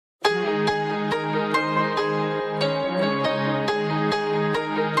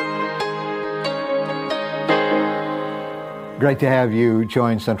Great to have you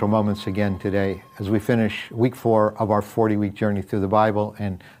join Central Moments again today as we finish week 4 of our 40-week journey through the Bible,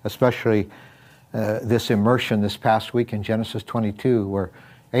 and especially this immersion this past week in Genesis 22, where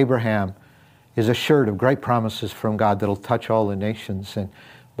Abraham is assured of great promises from God that'll touch all the nations.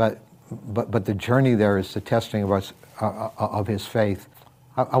 But the journey there is the testing of his faith.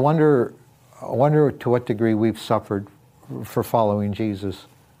 I wonder to what degree we've suffered for following Jesus.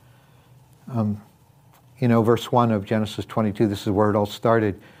 Verse 1 of Genesis 22, this is where it all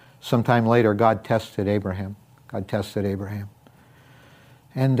started. Sometime later, God tested Abraham.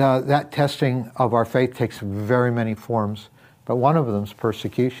 And that testing of our faith takes very many forms, but one of them is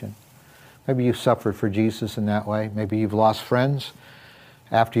persecution. Maybe you suffered for Jesus in that way. Maybe you've lost friends.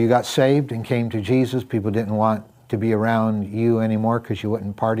 After you got saved and came to Jesus, people didn't want to be around you anymore because you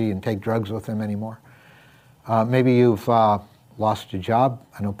wouldn't party and take drugs with them anymore. Maybe you've lost a job.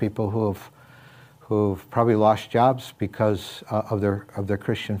 I know people who've probably lost jobs because of their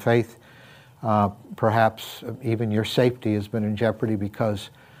Christian faith. Perhaps even your safety has been in jeopardy because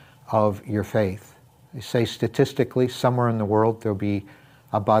of your faith. They say statistically, somewhere in the world there'll be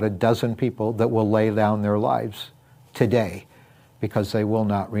about a dozen people that will lay down their lives today because they will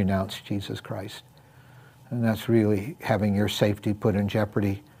not renounce Jesus Christ. And that's really having your safety put in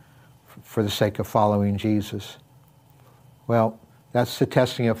jeopardy for the sake of following Jesus. Well, that's the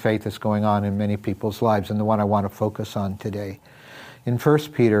testing of faith that's going on in many people's lives, and the one I want to focus on today. In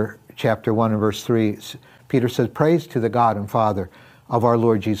 1 Peter chapter 1 and verse 3, Peter says, "Praise to the God and Father of our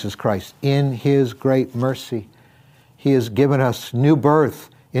Lord Jesus Christ. In His great mercy, He has given us new birth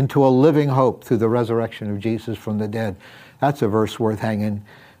into a living hope through the resurrection of Jesus from the dead." That's a verse worth hanging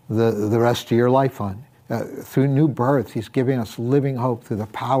the rest of your life on. Through new birth, He's giving us living hope through the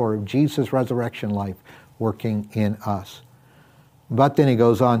power of Jesus' resurrection life working in us. But then he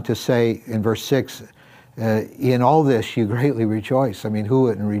goes on to say in verse 6, in all this you greatly rejoice. I mean, who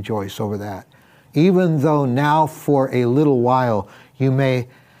wouldn't rejoice over that? Even though now for a little while you may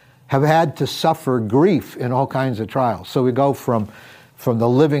have had to suffer grief in all kinds of trials. So we go from the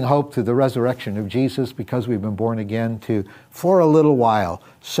living hope to the resurrection of Jesus because we've been born again to, for a little while,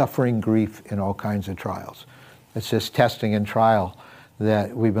 suffering grief in all kinds of trials. It's this testing and trial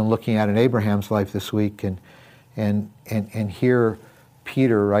that we've been looking at in Abraham's life this week, and here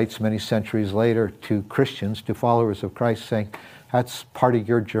Peter writes many centuries later to Christians, to followers of Christ, saying, that's part of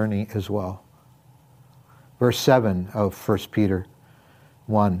your journey as well. Verse 7 of 1 Peter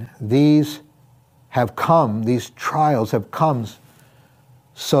 1, these trials have come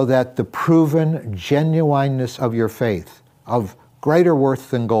so that the proven genuineness of your faith, of greater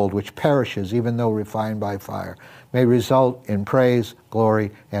worth than gold, which perishes even though refined by fire, may result in praise,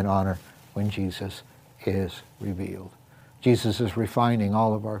 glory, and honor when Jesus is revealed. Jesus is refining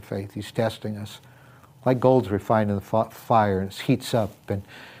all of our faith. He's testing us. Like gold's refined in the fire, and it heats up, and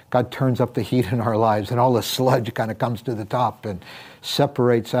God turns up the heat in our lives, and all the sludge kind of comes to the top and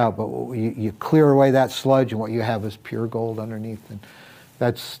separates out. But you clear away that sludge, and what you have is pure gold underneath. And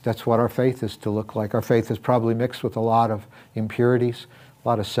that's what our faith is to look like. Our faith is probably mixed with a lot of impurities, a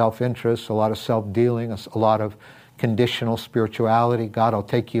lot of self-interest, a lot of self-dealing, a lot of conditional spirituality. God, I'll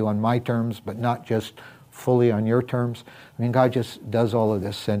take you on my terms, but not just fully on your terms. I mean, God just does all of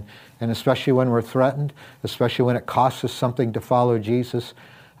this. And especially when we're threatened, especially when it costs us something to follow Jesus,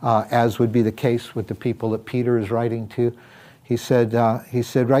 as would be the case with the people that Peter is writing to. He said,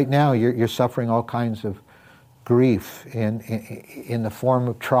 right now you're suffering all kinds of grief in the form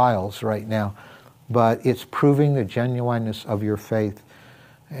of trials right now, but it's proving the genuineness of your faith.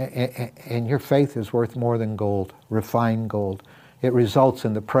 And your faith is worth more than gold, refined gold. It results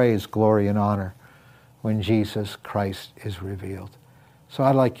in the praise, glory, and honor when Jesus Christ is revealed. So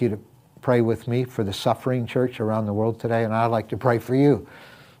I'd like you to pray with me for the suffering church around the world today, and I'd like to pray for you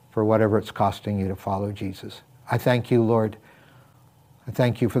for whatever it's costing you to follow Jesus. I thank you, Lord. I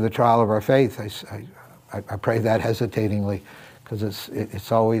thank you for the trial of our faith. I pray that hesitatingly, because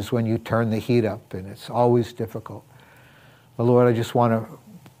it's always when you turn the heat up, and it's always difficult. But Lord, I just want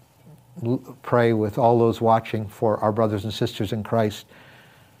to pray with all those watching for our brothers and sisters in Christ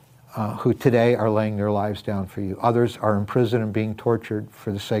who today are laying their lives down for you. Others are in prison and being tortured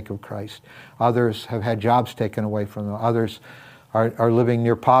for the sake of Christ. Others have had jobs taken away from them. Others are living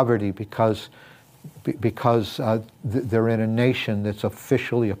near poverty because they're in a nation that's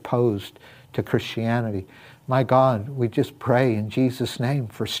officially opposed to Christianity. My God, we just pray in Jesus' name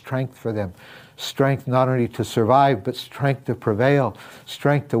for strength for them. Strength not only to survive, but strength to prevail,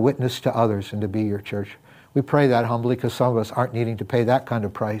 strength to witness to others and to be your church. We pray that humbly because some of us aren't needing to pay that kind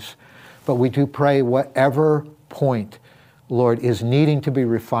of price. But we do pray whatever point Lord, is needing to be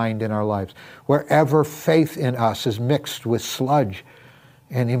refined in our lives. Wherever faith in us is mixed with sludge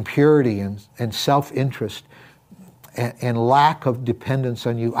and impurity and self-interest and lack of dependence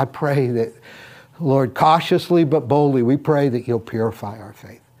on you, I pray that, Lord, cautiously but boldly, we pray that you'll purify our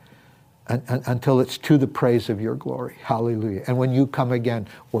faith until it's to the praise of your glory. Hallelujah. And when you come again,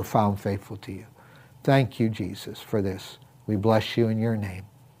 we're found faithful to you. Thank you, Jesus, for this. We bless you in your name.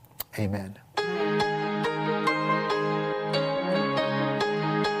 Amen.